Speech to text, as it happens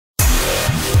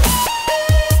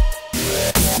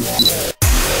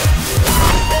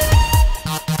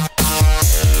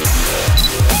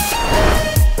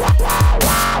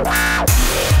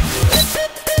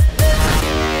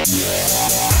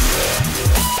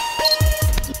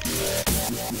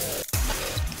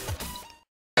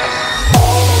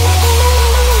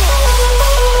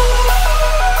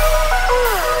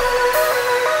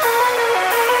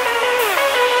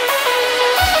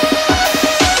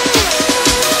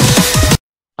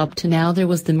Up to now there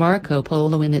was the Marco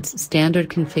Polo in its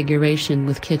standard configuration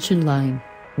with kitchen line,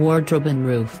 wardrobe and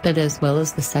roof bed, as well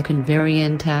as the second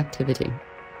variant Activity.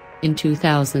 In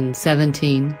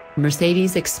 2017,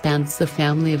 Mercedes expands the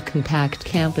family of compact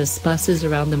campus buses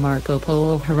around the Marco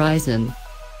Polo Horizon.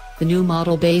 The new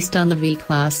model, based on the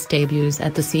V-Class, debuts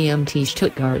at the CMT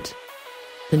Stuttgart.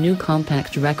 The new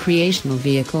compact recreational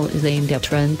vehicle is aimed at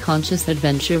trend-conscious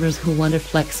adventurers who want a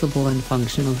flexible and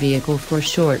functional vehicle for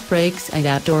short breaks and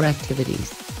outdoor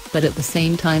activities, but at the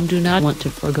same time do not want to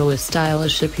forgo a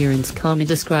stylish appearance,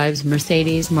 describes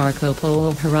Mercedes Marco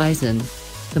Polo Horizon.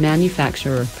 The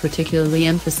manufacturer particularly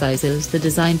emphasizes the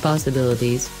design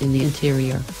possibilities in the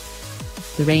interior.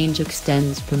 The range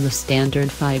extends from the standard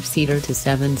 5-seater to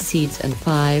 7 seats and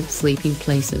 5 sleeping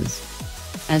places.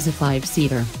 As a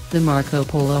 5-seater, the Marco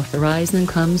Polo Horizon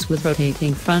comes with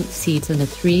rotating front seats and a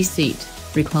 3-seat,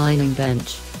 reclining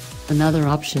bench. Another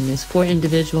option is for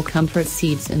individual comfort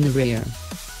seats in the rear,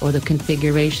 or the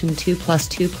configuration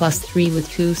 2+2+3 with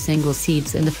 2 single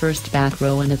seats in the first back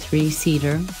row and a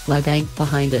 3-seater, lie bank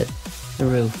behind it. The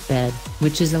roof bed,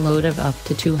 which is a load of up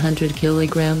to 200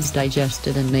 kilograms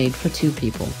digested and made for 2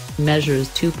 people, measures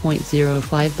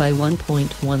 2.05 by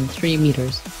 1.13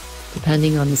 meters.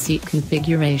 Depending on the seat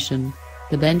configuration,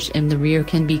 the bench in the rear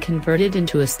can be converted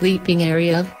into a sleeping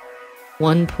area of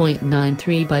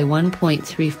 1.93 by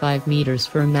 1.35 meters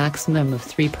for a maximum of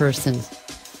 3 persons.